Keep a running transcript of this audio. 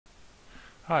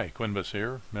Hi, Quinbus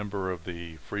here, member of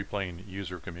the Freeplane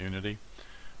user community.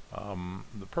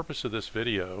 The purpose of this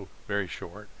video, very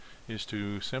short, is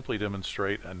to simply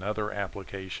demonstrate another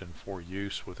application for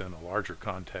use within a larger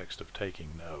context of taking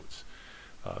notes.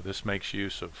 This makes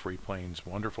use of Freeplane's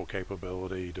wonderful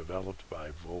capability developed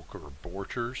by Volker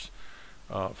Borchers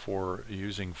for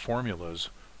using formulas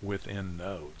within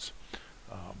nodes.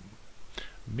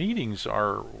 Meetings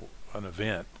are an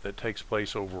event that takes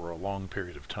place over a long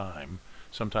period of time.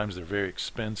 Sometimes they're very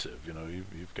expensive. You know,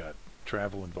 you've got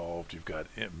travel involved, you've got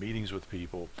meetings with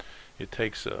people.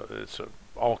 It's a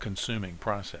all-consuming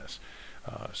process.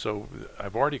 So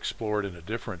I've already explored in a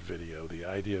different video the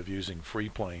idea of using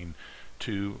Freeplane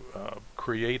to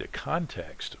create a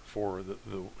context for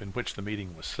in which the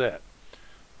meeting was set.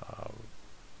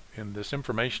 In this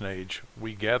information age,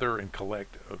 we gather and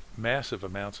collect massive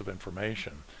amounts of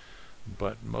information,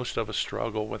 but most of us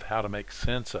struggle with how to make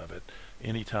sense of it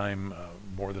anytime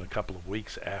more than a couple of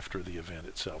weeks after the event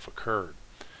itself occurred.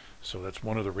 So that's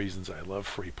one of the reasons I love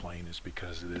Freeplane, is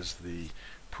because it is the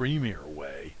premier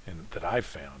way that I've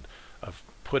found of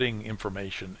putting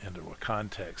information into a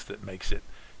context that makes it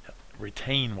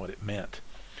retain what it meant.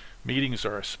 Meetings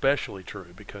are especially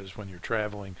true because when you're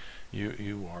traveling,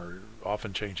 you are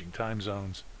often changing time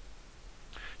zones.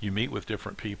 You meet with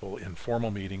different people in formal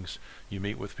meetings. You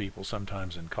meet with people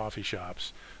sometimes in coffee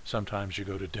shops. Sometimes you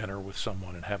go to dinner with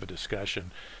someone and have a discussion.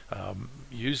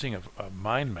 Using a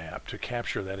mind map to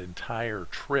capture that entire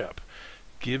trip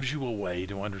gives you a way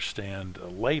to understand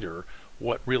later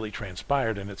what really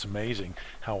transpired, and it's amazing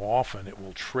how often it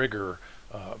will trigger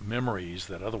memories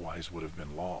that otherwise would have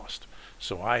been lost.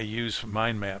 So I use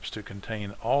mind maps to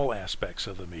contain all aspects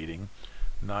of the meeting,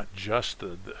 not just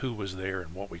the who was there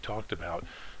and what we talked about,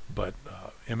 but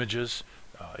images.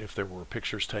 If there were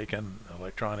pictures taken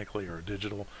electronically or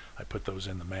digital, I put those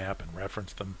in the map and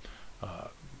reference them.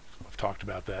 I've talked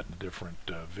about that in a different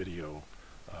video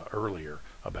earlier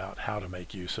about how to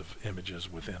make use of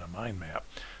images within a mind map.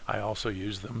 I also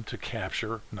use them to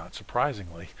capture, not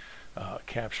surprisingly,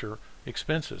 capture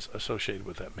expenses associated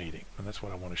with that meeting, and that's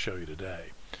what I want to show you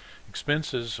today.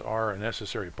 Expenses are a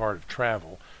necessary part of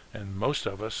travel, and most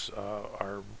of us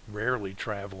are rarely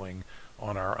traveling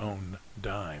on our own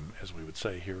dime, as we would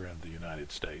say here in the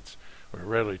United States. We're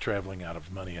rarely traveling out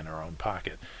of money in our own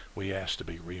pocket. We ask to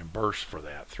be reimbursed for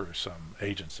that through some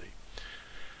agency.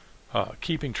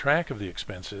 Keeping track of the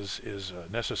expenses is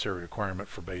a necessary requirement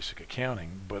for basic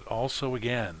accounting, but also,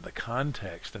 again, the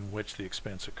context in which the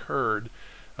expense occurred,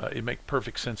 it makes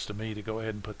perfect sense to me to go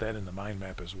ahead and put that in the mind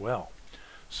map as well.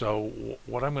 So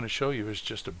what I'm going to show you is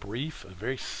just a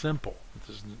very simple,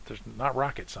 there's not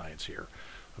rocket science here,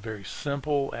 a very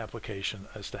simple application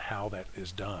as to how that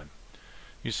is done.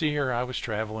 You see here I was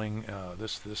traveling,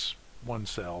 this one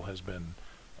cell has been,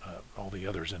 all the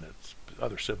others in its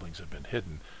other siblings have been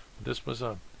hidden. This was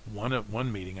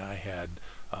one meeting I had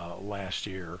last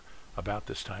year about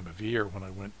this time of year when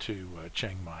I went to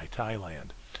Chiang Mai, Thailand.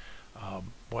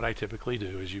 What I typically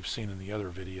do, as you've seen in the other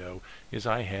video, is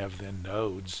I have then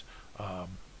nodes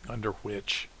under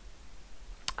which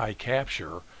I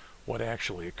capture what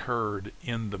actually occurred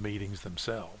in the meetings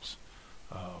themselves,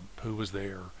 who was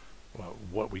there,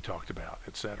 what we talked about,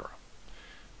 etc.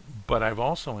 But I've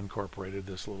also incorporated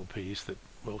this little piece that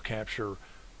will capture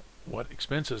what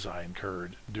expenses I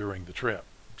incurred during the trip.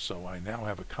 So I now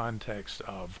have a context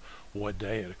of what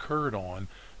day it occurred on,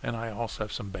 and I also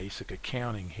have some basic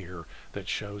accounting here that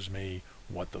shows me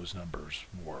what those numbers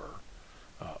were.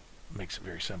 Makes it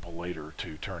very simple later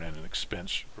to turn in an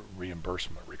expense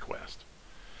reimbursement request.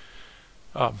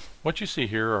 What you see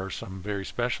here are some very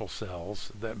special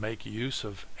cells that make use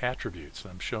of attributes.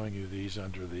 I'm showing you these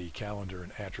under the calendar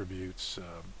and attributes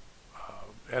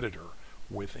editor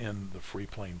within the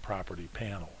Freeplane property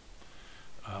panel.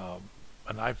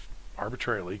 And I've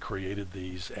arbitrarily created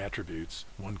these attributes,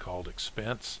 one called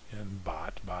expense in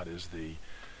baht. Baht is the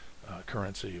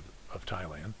currency of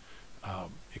Thailand.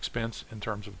 Expense in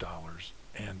terms of dollars,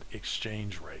 and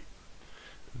exchange rate.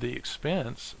 The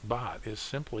expense baht is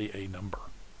simply a number.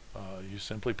 You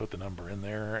simply put the number in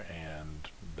there, and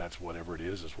that's whatever it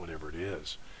is whatever it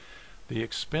is. The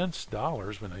expense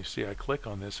dollars, when I click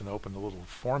on this and open the little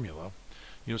formula,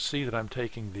 you'll see that I'm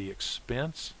taking the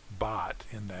expense baht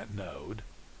in that node,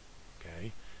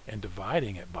 okay, and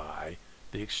dividing it by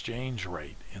the exchange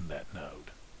rate in that node.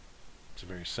 It's a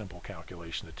very simple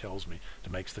calculation that tells me,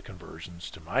 that makes the conversions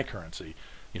to my currency,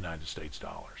 United States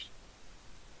dollars.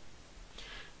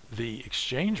 The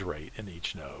exchange rate in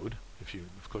each node, if you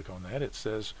click on that, it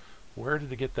says, where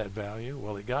did it get that value?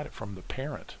 Well, it got it from the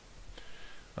parent.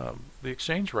 The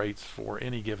exchange rates for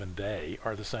any given day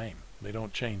are the same. They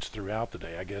don't change throughout the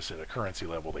day. I guess at a currency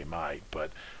level they might,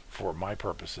 but for my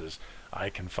purposes, I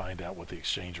can find out what the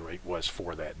exchange rate was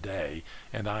for that day,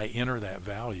 and I enter that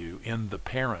value in the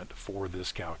parent for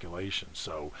this calculation.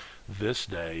 So this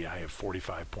day I have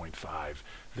 45.5.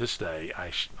 This day,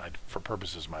 for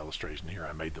purposes of my illustration here,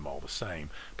 I made them all the same,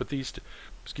 but these,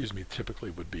 excuse me, typically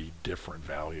would be different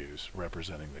values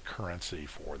representing the currency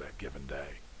for that given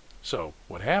day. So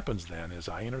what happens then is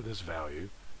I enter this value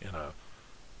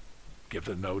give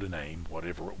the node a name,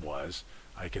 whatever it was.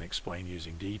 I can explain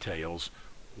using details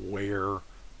where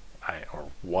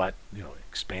or what,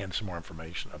 expand some more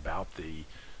information about the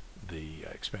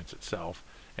expense itself,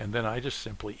 and then I just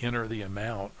simply enter the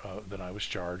amount that I was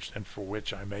charged and for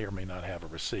which I may or may not have a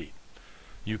receipt.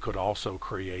 You could also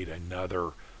create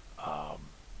another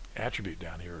attribute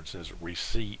down here that says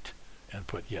receipt and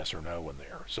put yes or no in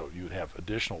there. So you would have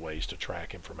additional ways to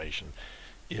track information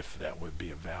if that would be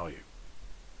of value.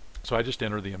 So I just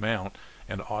enter the amount,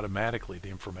 and automatically the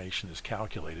information is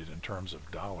calculated in terms of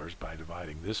dollars by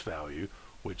dividing this value,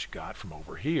 which got from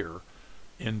over here,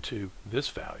 into this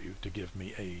value to give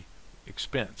me a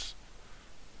expense.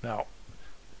 Now,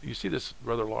 you see this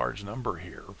rather large number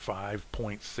here,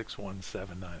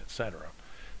 5.6179, etc.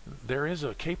 There is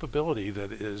a capability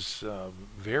that is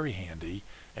very handy,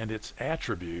 and it's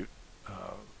attribute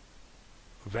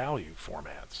value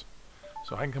formats.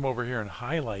 So I can come over here and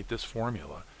highlight this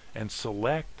formula and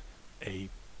select a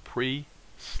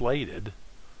pre-slated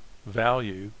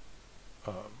value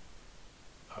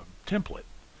template.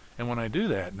 And when I do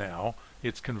that now,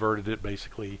 it's converted it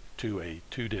basically to a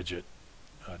 2-digit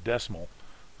decimal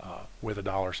with a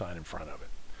 $ in front of it.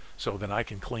 So then I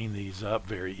can clean these up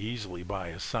very easily by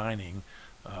assigning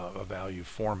a value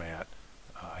format.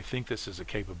 I think this is a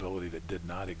capability that did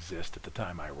not exist at the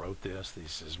time I wrote this.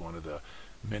 This is one of the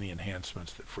many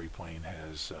enhancements that Freeplane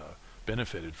has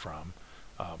benefited from,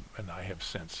 and I have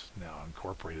since now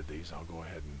incorporated these. I'll go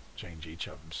ahead and change each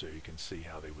of them so you can see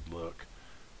how they would look.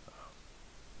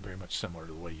 Very much similar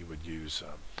to the way you would use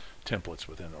templates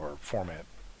within, or format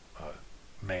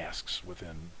masks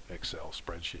within Excel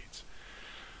spreadsheets.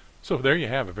 So there you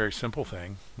have a very simple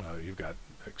thing. You've got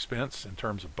expense in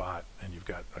terms of baht, and you've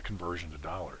got a conversion to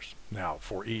dollars. Now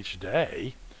for each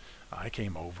day, I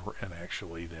came over and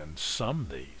actually then summed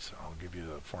these. I'll give you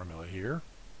the formula here.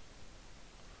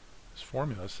 This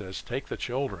formula says take the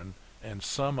children and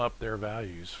sum up their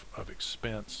values of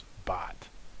expense baht.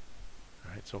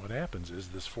 Right, so what happens is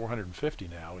this 450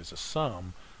 now is a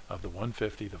sum of the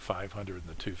 150, the 500, and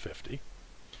the 250.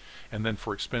 And then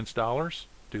for expense dollars,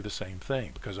 do the same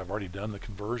thing. Because I've already done the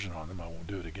conversion on them, I won't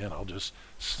do it again. I'll just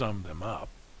sum them up.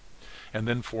 And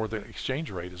then for the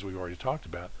exchange rate, as we've already talked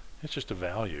about, it's just a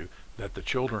value that the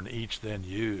children each then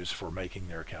use for making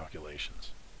their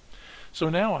calculations. So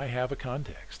now I have a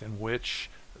context in which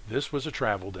this was a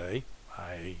travel day.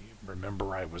 I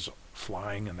remember I was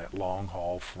flying in that long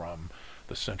haul from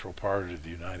the central part of the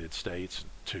United States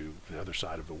to the other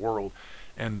side of the world,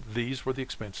 and these were the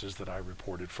expenses that I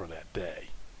reported for that day.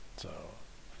 So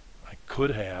I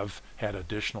could have had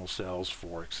additional sales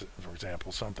for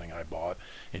example, something I bought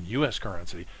in US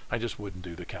currency. I just wouldn't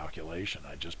do the calculation.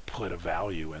 I just put a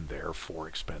value in there for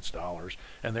expense dollars,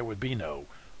 and there would be no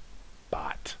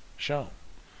baht shown.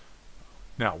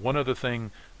 Now, one other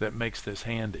thing that makes this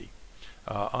handy,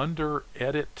 under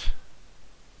Edit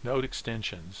Node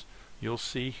Extensions, you'll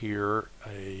see here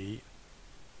a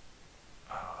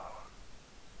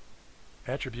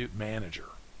Attribute Manager.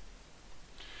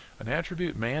 An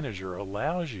Attribute Manager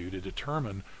allows you to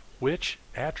determine which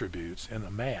attributes in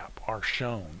the map are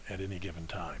shown at any given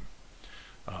time.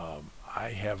 I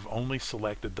have only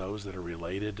selected those that are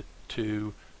related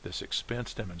to this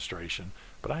expense demonstration,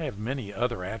 but I have many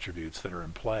other attributes that are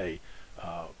in play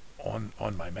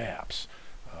on my maps.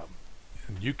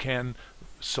 And you can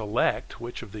select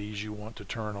which of these you want to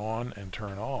turn on and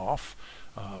turn off.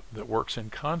 That works in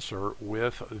concert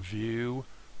with View,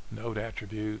 Node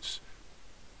Attributes,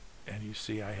 and you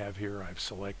see I have here, I've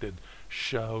selected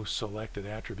Show Selected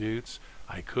Attributes.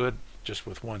 I could, just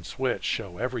with one switch,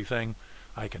 show everything.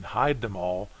 I can hide them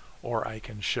all, or I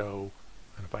can show,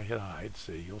 and if I hit hide,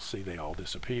 see, you'll see they all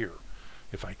disappear.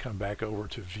 If I come back over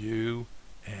to View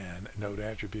and Node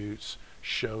Attributes,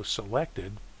 Show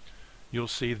Selected, you'll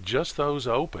see just those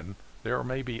open. There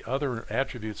may be other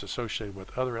attributes associated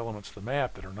with other elements of the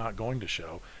map that are not going to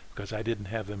show because I didn't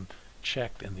have them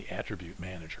checked in the Attribute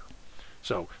Manager.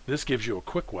 So this gives you a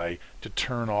quick way to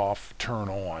turn off, turn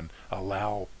on,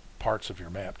 allow parts of your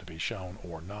map to be shown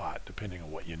or not, depending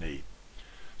on what you need.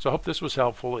 So I hope this was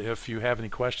helpful. If you have any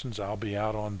questions, I'll be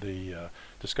out on the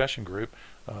discussion group.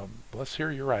 Let's hear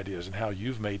your ideas and how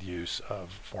you've made use of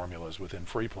formulas within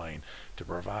Freeplane to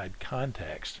provide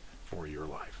context for your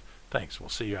life. Thanks. We'll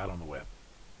see you out on the web.